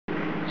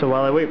So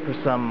while I wait for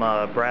some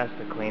brass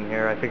to clean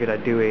here, I figured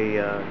I'd do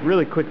a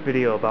really quick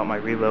video about my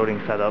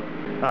reloading setup.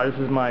 This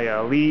is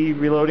my Lee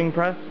reloading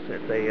press.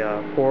 It's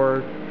a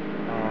four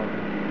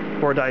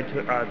die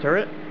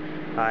turret.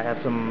 I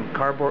have some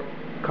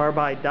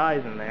carbide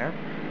dies in there,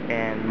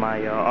 and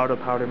my auto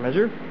powder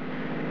measure.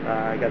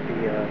 I got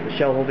the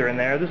shell holder in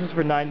there. This is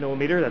for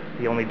 9mm. That's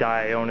the only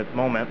die I own at the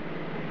moment.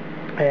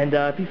 And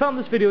if you found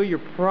this video,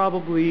 you're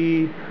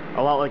probably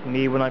a lot like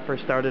me when I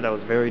first started. I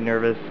was very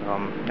nervous.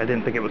 I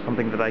didn't think it was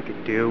something that I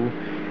could do.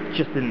 It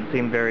just didn't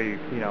seem very,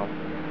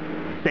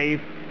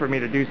 safe for me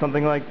to do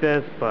something like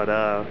this. But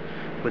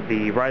with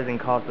the rising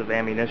cost of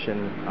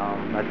ammunition,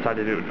 I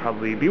decided it would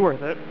probably be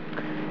worth it.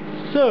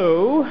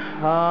 So,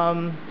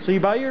 so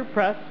you buy your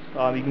press.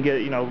 You can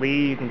get,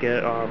 Lee. You can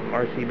get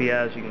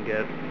RCBS. You can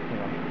get,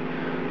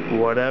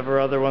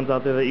 whatever other ones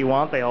out there that you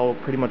want. They all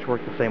pretty much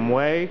work the same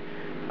way.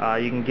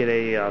 You can get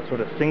a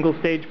sort of single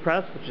stage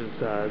press, which is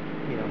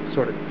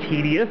sort of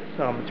tedious.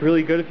 It's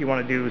really good if you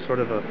want to do sort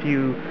of a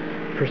few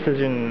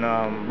precision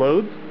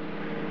loads.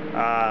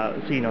 So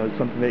it's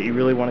something that you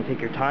really want to take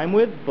your time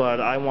with.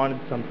 But I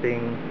wanted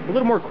something a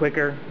little more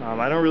quicker.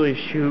 I don't really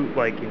shoot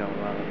like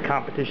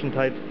competition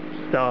type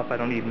stuff. I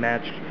don't need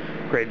matched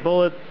grade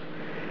bullets.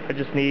 I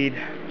just need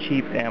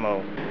cheap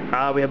ammo.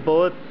 We have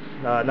bullets,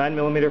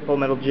 9mm full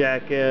metal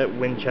jacket,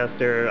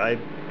 Winchester. I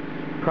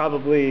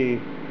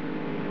probably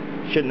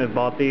shouldn't have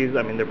bought these.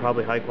 I mean, they're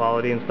probably high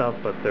quality and stuff,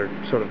 but they're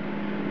sort of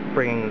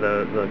bringing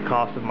the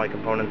cost of my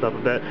components up a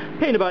bit.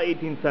 Paying about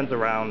 18 cents a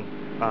round,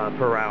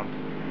 per round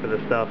for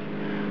this stuff.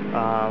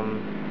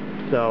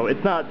 So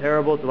it's not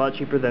terrible. It's a lot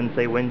cheaper than,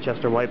 say,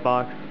 Winchester white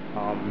box.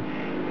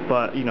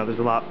 But there's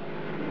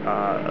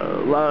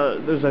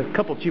there's a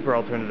couple cheaper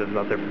alternatives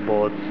out there for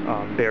bullets,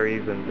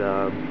 Berries and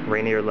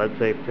Rainier lead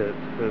safe to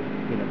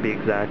be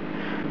exact.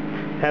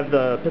 Have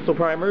the pistol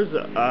primers.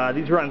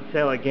 These were on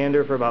sale at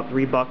Gander for about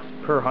 $3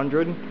 per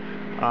 100.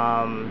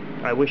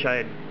 I wish I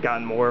had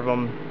gotten more of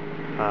them.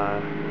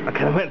 I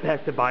kind of went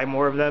back to buy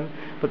more of them,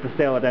 but the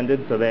sale had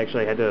ended, so they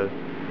actually had to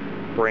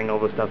bring all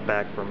the stuff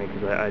back for me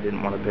because I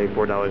didn't want to pay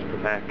 $4 per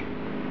pack.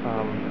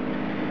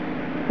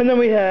 And then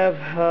we have,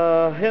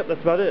 yep,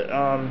 that's about it.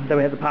 Then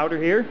we have the powder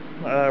here.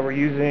 We're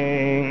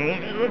using,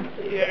 let's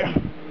see here.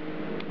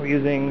 We're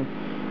using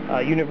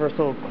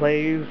Universal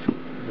Clays.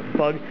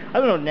 Bug. I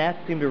don't know, gnats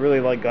seem to really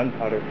like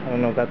gunpowder. I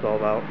don't know what that's all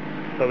about.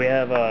 But we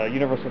have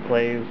Universal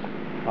Clays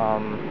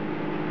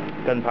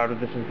gunpowder.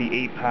 This is the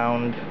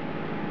 8-pound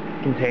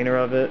container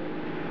of it.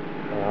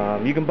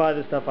 You can buy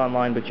this stuff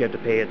online, but you have to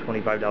pay a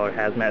 $25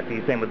 hazmat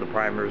fee. Same with the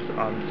primers.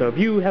 So if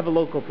you have a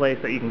local place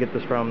that you can get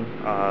this from,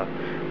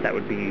 that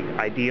would be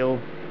ideal.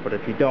 But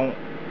if you don't,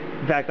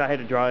 in fact, I had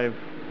to drive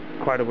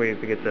quite a ways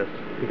to get this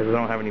because I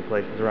don't have any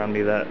places around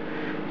me that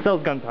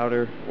sells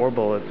gunpowder or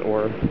bullets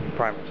or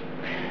primers.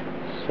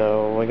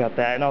 So I got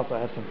that, and also I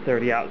have some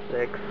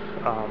 30-06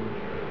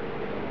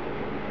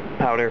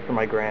 powder for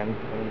my Grand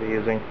I'm going to be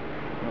using.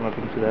 I don't know if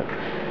you can see that.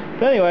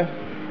 But anyway,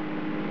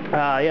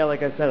 yeah,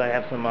 like I said, I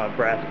have some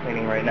brass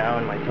cleaning right now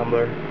in my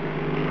tumbler.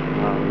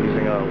 I'm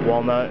using a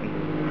walnut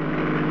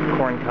and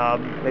corn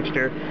cob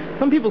mixture.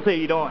 Some people say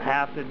you don't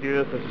have to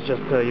do this. This is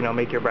just to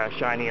make your brass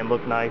shiny and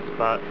look nice.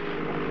 But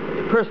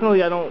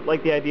personally, I don't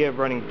like the idea of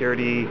running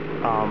dirty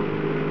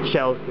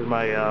shells through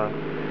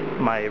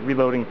my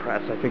reloading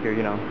press. I figure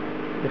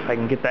if I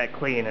can get that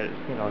clean,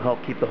 it'll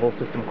help keep the whole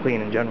system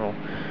clean in general.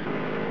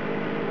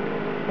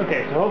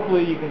 Okay, so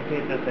hopefully you can see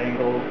at this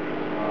angle.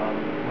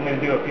 I'm going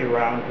to do a few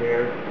rounds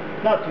here.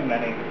 Not too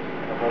many.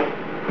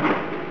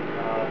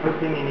 First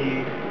thing you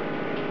need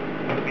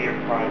is to be your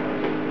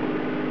primers.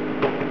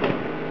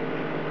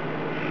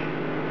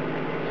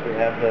 So we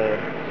have the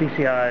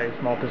CCI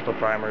small pistol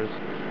primers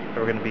that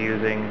we're going to be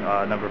using,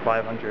 number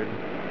 500.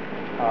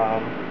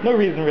 No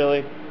reason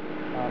really.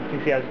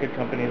 CCI is a good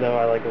company though.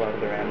 I like a lot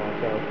of their ammo,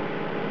 so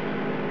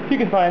you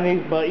can find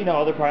these, but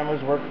other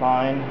primers work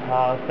fine.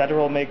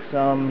 Federal makes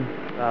some.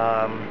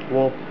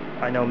 Wolf,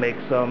 I know,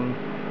 makes some.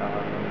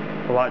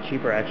 A lot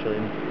cheaper actually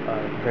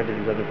compared to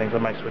these other things. I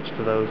might switch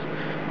to those.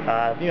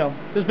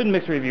 There's been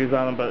mixed reviews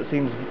on them, but it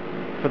seems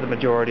for the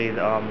majority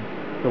the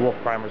Wolf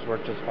primers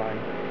work just fine.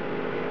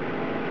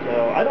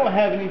 So I don't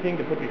have anything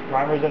to put these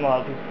primers in. A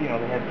lot of people,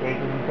 they have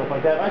cases and stuff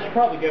like that. I should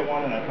probably get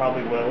one, and I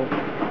probably will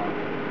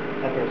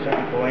after a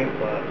certain point.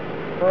 But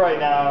for right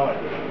now, I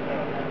don't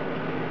have it.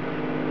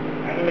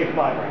 I'm gonna make 5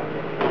 rounds.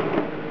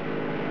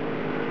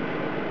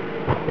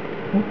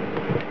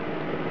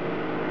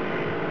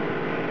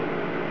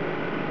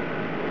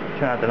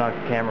 Try not to knock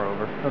the camera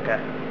over. Okay.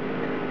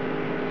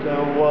 So,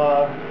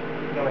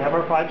 we have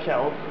our 5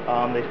 shells.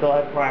 They still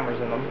have primers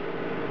in them.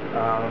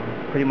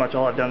 Pretty much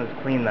all I've done is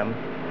clean them.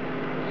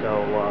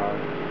 So,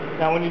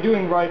 now when you're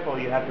doing rifle,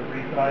 you have to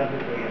resize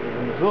it. So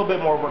there's a little bit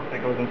more work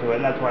that goes into it,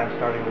 and that's why I'm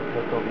starting with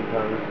pistol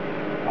because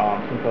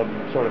since I'm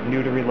sort of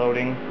new to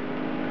reloading,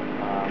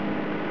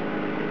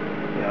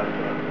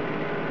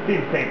 it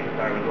seems safe to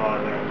start with a lot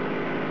of there.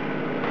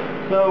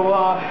 So,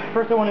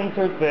 first I want to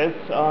insert this.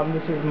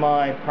 This is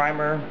my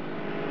primer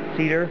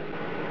cedar.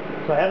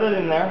 So I have that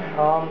in there.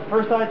 The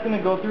first die it's going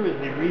to go through is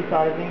the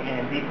resizing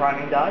and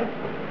depriming die.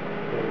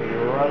 So we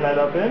run that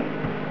up in.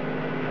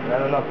 I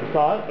don't know if you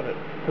saw it, but it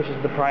pushes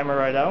the primer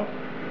right out.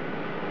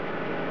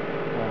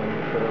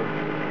 So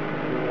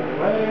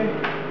away.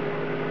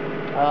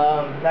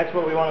 Next,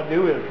 what we want to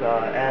do is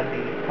add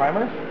the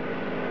primer.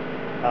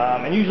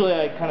 And usually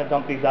I kind of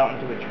dump these out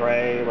into a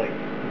tray, like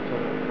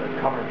sort of the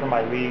cover for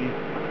my Lee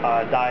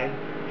die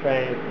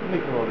tray. It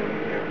makes it a little bit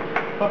easier.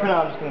 But for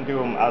now, I'm just going to do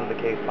them out of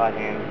the case by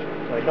hand.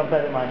 So I dump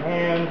that in my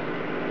hand,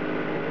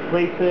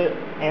 place it,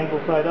 anvil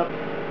side up,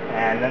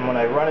 and then when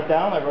I run it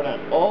down, I run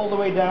it all the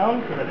way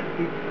down so that it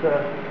keeps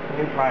the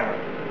new primer.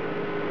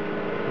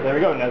 So there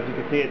we go, and as you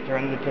can see, it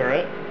turned the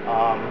turret,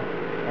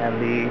 and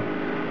the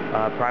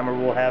primer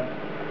will have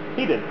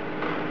heated.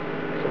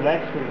 So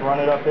next, we run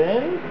it up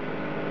in,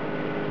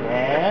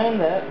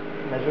 and that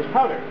measures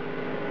powder.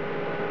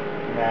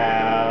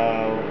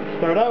 Now, to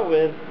start out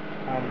with,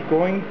 I'm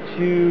going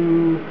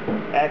to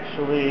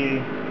actually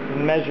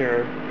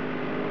measure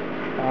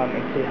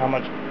and see how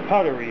much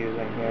powder we're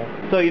using here.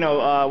 So, you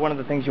know, one of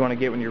the things you want to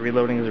get when you're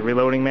reloading is a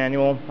reloading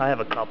manual. I have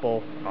a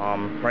couple.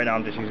 Right now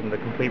I'm just using the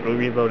complete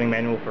reloading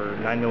manual for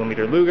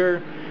 9mm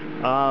Luger.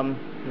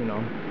 You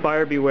know,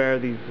 buyer beware,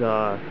 these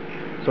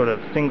sort of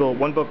single,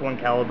 one book, one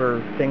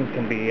caliber things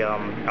can be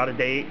out of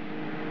date.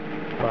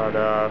 But,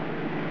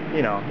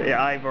 you know,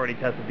 I've already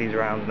tested these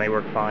rounds and they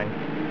work fine.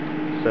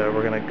 So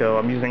we're going to go,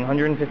 I'm using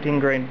 115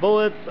 grain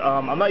bullets.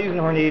 I'm not using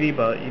Horn 80,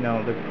 but, you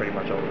know, they're pretty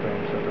much all the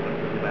same, so it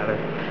doesn't really matter.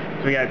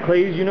 So we got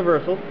Clay's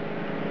Universal.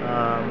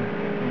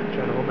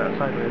 Try to hold that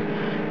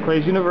sideways.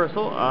 Clay's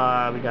Universal.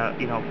 We got,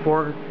 you know,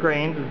 4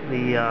 grains is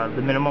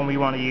the minimum we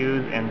want to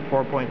use, and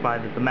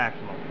 4.5 is the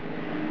maximum.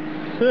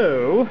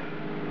 So,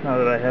 now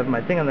that I have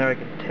my thing on there, I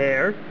can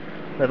tear.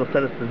 That'll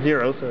set us to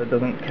 0, so it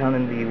doesn't count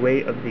in the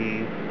weight of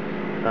the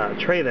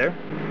tray there.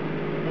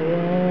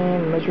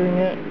 And measuring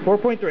it,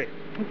 4.3.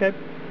 Okay,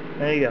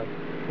 there you go.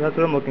 So that's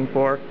what I'm looking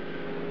for.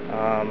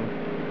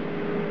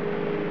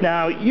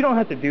 Now, you don't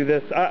have to do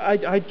this.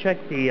 I check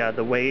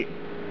the weight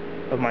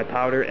of my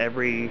powder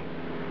every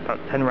about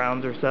 10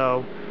 rounds or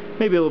so.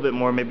 Maybe a little bit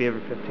more, maybe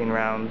every 15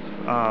 rounds.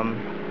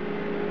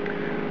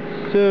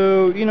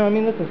 So, you know, I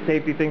mean, that's a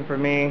safety thing for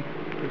me.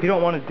 If you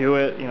don't want to do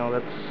it, you know,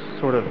 that's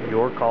sort of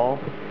your call.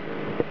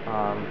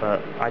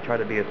 But I try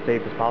to be as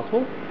safe as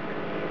possible.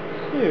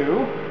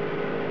 So,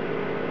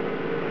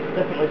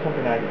 definitely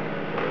something I do.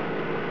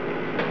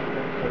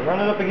 So run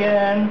it up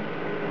again.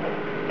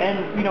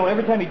 And, you know,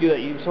 every time you do that,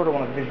 you sort of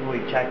want to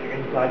visually check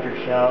inside your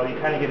shell. You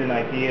kind of get an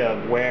idea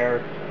of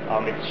where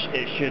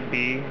it should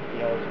be, you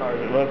know, as far as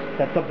it looks.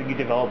 That's something you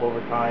develop over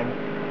time.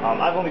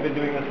 I've only been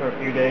doing this for a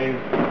few days,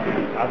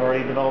 and I've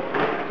already developed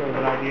sort of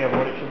an idea of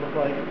what it should look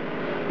like.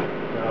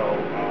 So,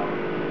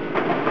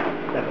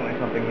 definitely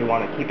something you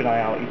want to keep an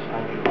eye out each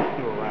time you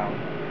do a round.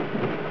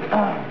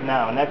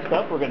 Now, next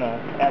up, we're going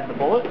to add the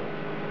bullet.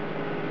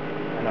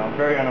 I know, I'm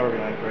very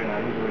unorganized right now.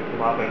 Usually it's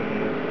a lot better than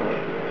this, but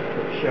just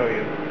to show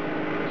you.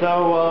 So,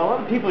 a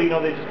lot of people, you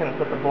know, they just kind of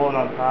set the bullet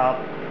on top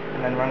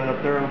and then run it up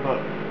through, but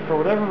for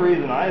whatever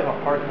reason, I have a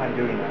hard time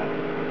doing that.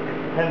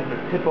 It tends to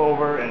tip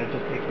over, and it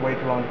just takes way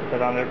too long to put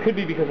that on there. It could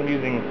be because I'm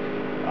using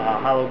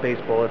hollow base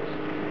bullets.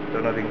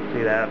 Don't know if you can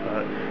see that,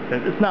 but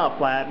it's not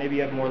flat. Maybe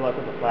you have more luck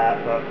with the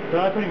flat, but so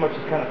I pretty much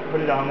just kind of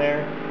put it on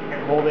there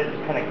and hold it,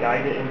 just kind of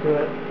guide it into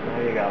it.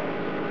 There you go.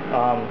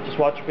 Just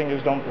watch your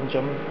fingers, don't pinch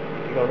them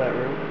if you go that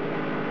route.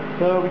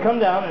 So we come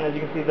down, and as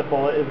you can see, the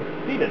bullet is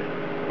seated.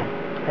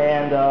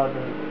 And the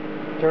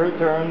turret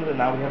turns, and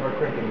now we have our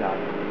crimping die.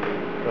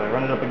 So I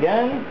run it up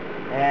again,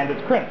 and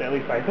it's crimped, at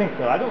least I think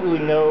so. I don't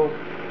really know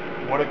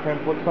what a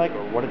crimp looks like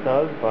or what it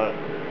does, but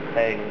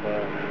hey,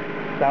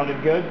 it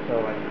sounded good,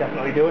 so I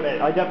definitely do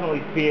it. I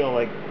definitely feel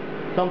like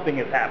something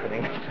is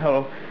happening.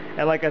 So,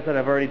 and like I said,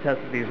 I've already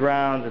tested these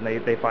rounds, and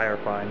they fire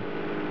fine.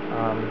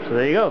 So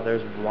there you go.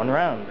 There's one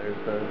round. There's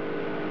the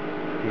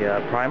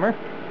primer,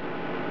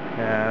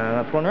 and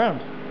that's one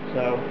round.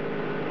 So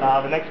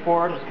the next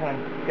 4 I'm just going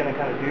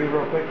to do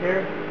real quick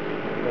here.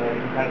 You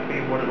can kind of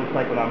see what it looks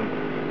like when I'm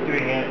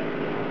doing it.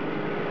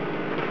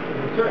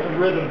 There's a certain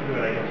rhythm to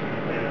it, I guess you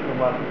can say. That's what a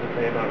lot of people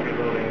say about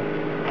reloading.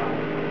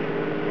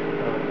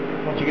 So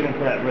once you get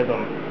into that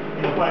rhythm,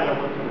 you'll find out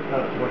what sort of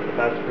cuts work the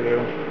best for you.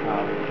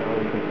 So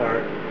you can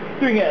start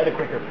doing it at a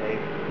quicker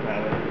pace.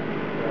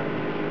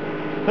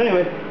 So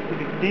anyway,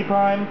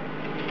 deprime,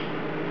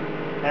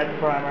 add the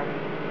primer,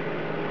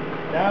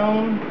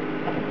 down,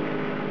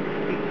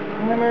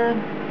 primer,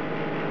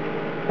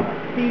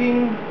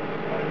 seating,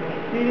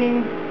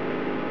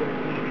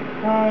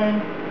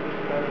 time,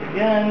 start it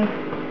again,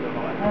 don't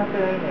know what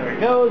happened, there it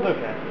goes,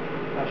 okay.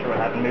 Not sure what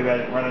happened, maybe I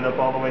didn't run it up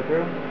all the way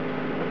through.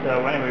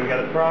 So anyway, we got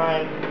it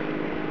primed,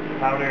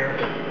 powder,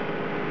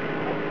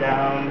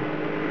 down,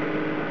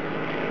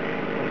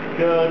 looks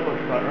good,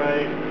 looks about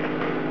right,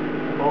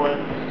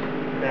 bullets,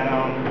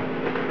 down,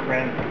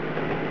 crimp,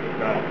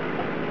 done.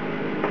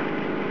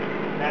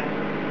 Next,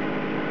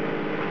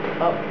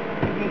 up,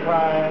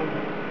 prime,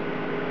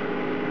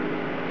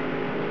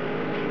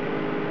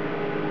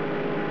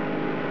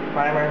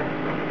 primer,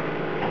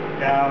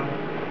 down,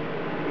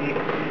 the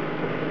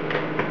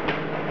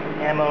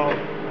ammo,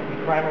 the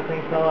primer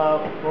thing fell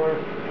out, of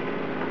course.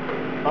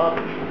 Up,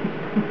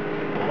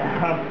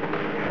 down,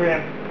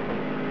 trim,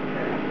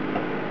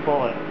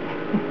 bullet.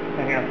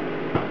 Hang on.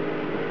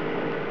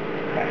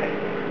 Alright.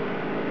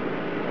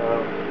 So,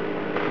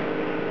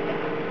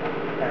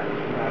 that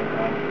was I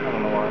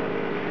don't know why.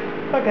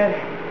 Okay,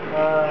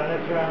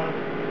 next round,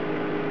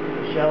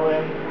 shell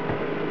in,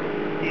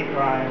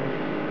 deprime,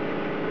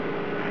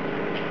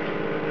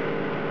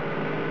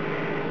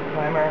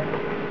 primer,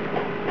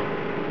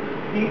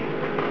 heat,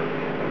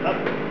 up,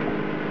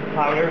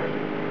 powder,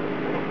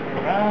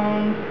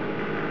 around,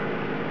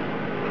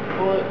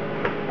 bullet,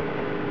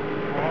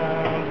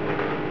 around,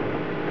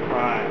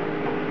 prime.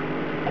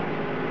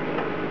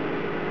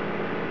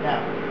 Now,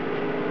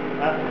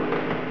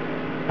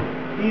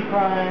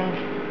 deprime,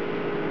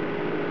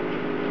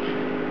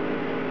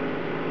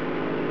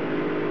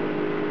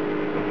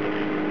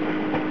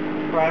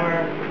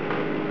 primer,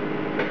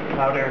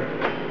 powder,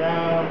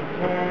 down,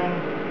 turn,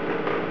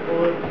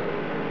 bullets.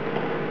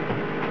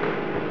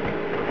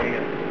 There you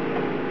go.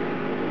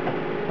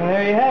 And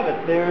there you have it.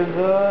 There's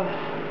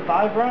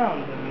 5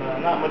 rounds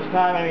and not much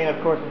time. I mean, of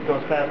course, it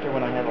goes faster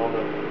when I have all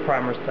the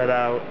primers set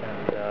out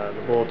and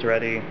the bullets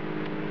ready,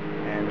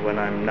 and when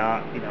I'm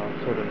not, you know,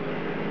 sort of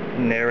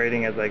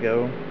narrating as I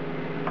go.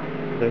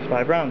 There's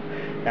 5 rounds.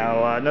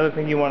 Now, another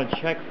thing you want to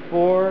check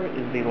for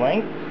is the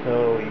length.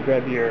 So you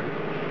grab your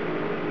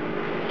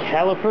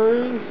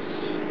calipers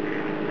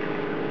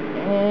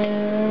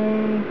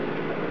and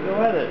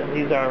go at it. And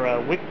these are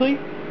Wickley.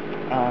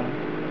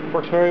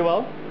 Works very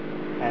well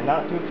and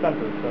not too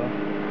expensive, so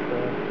it's a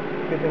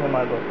good thing in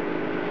my book.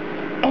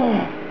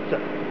 So,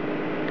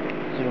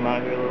 zoom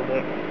out here a little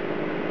bit.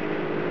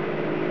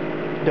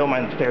 Don't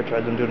mind the stair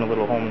treads, I'm doing a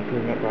little home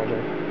improvement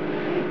project.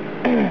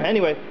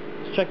 Anyway,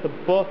 let's check the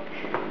book,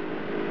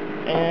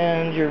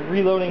 and your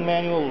reloading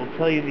manual will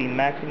tell you the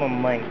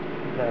maximum length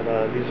that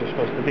these are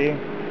supposed to be.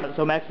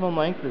 So maximum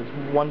length is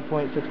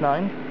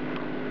 1.69.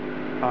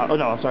 Oh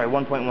no, I'm sorry,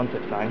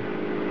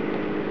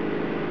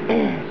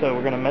 1.169. So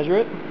we're going to measure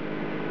it.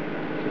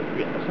 So we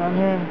get this on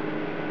here.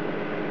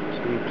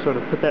 So we sort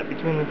of put that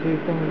between the two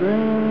things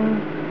there.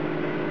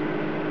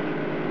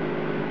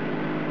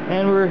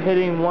 And we're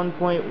hitting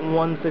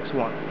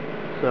 1.161.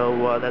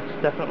 So that's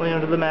definitely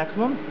under the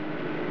maximum.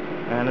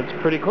 And it's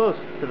pretty close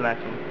to the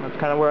maximum. That's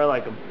kind of where I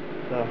like them.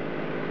 So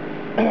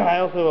I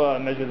also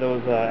measure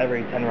those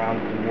every 10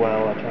 rounds as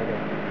well. I try to,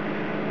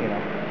 you know,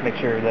 make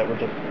sure that we're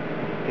just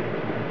getting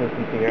some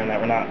consistency here and that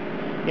we're not,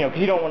 you know,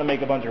 because you don't want to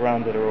make a bunch of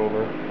rounds that are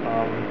over.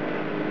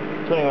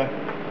 So anyway,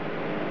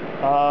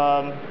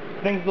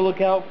 things to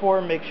look out for.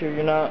 Make sure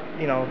you're not,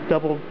 you know,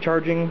 double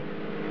charging.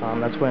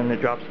 That's when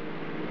it drops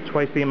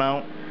twice the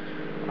amount.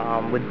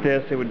 With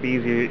this, it would be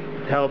easy to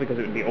tell because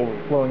it would be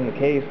overflowing the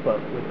case, but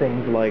with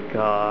things like,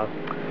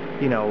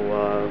 you know,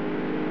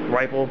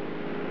 rifle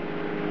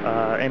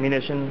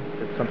ammunition,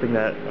 it's something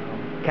that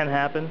can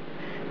happen,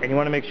 and you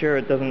want to make sure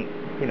it doesn't,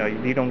 you know,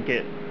 you don't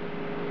get,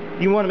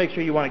 you want to make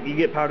sure you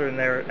get powder in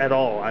there at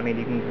all. I mean,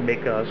 you can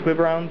make squib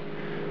rounds,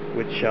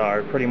 which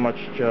are pretty much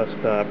just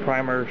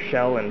primer,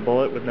 shell, and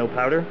bullet with no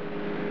powder,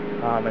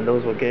 and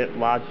those will get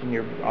lodged in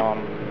your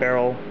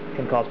barrel.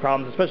 Can cause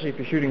problems, especially if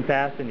you're shooting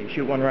fast and you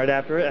shoot one right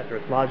after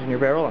it's lodged in your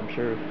barrel. I'm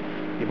sure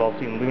you've all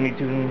seen Looney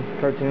Tunes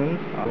cartoons.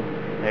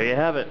 There you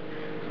have it.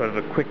 Sort of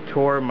a quick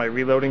tour of my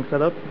reloading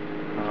setup,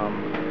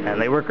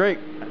 and they work great.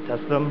 I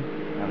tested them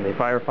and they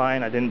fire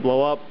fine. I didn't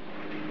blow up,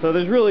 so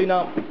there's really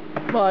not,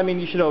 well, I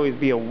mean, you should always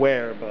be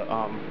aware, but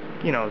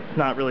you know, it's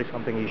not really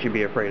something you should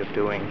be afraid of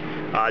doing.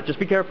 Just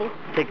be careful,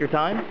 take your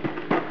time,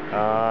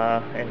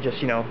 and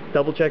just, you know,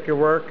 double check your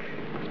work,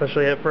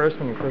 especially at first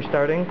when you're first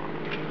starting.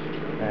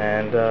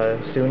 And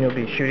soon you'll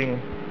be shooting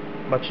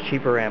much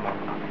cheaper ammo.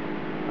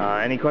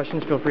 Any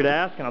questions, feel free to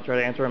ask, and I'll try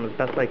to answer them as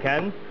best I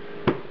can.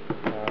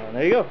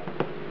 There you go.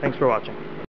 Thanks for watching.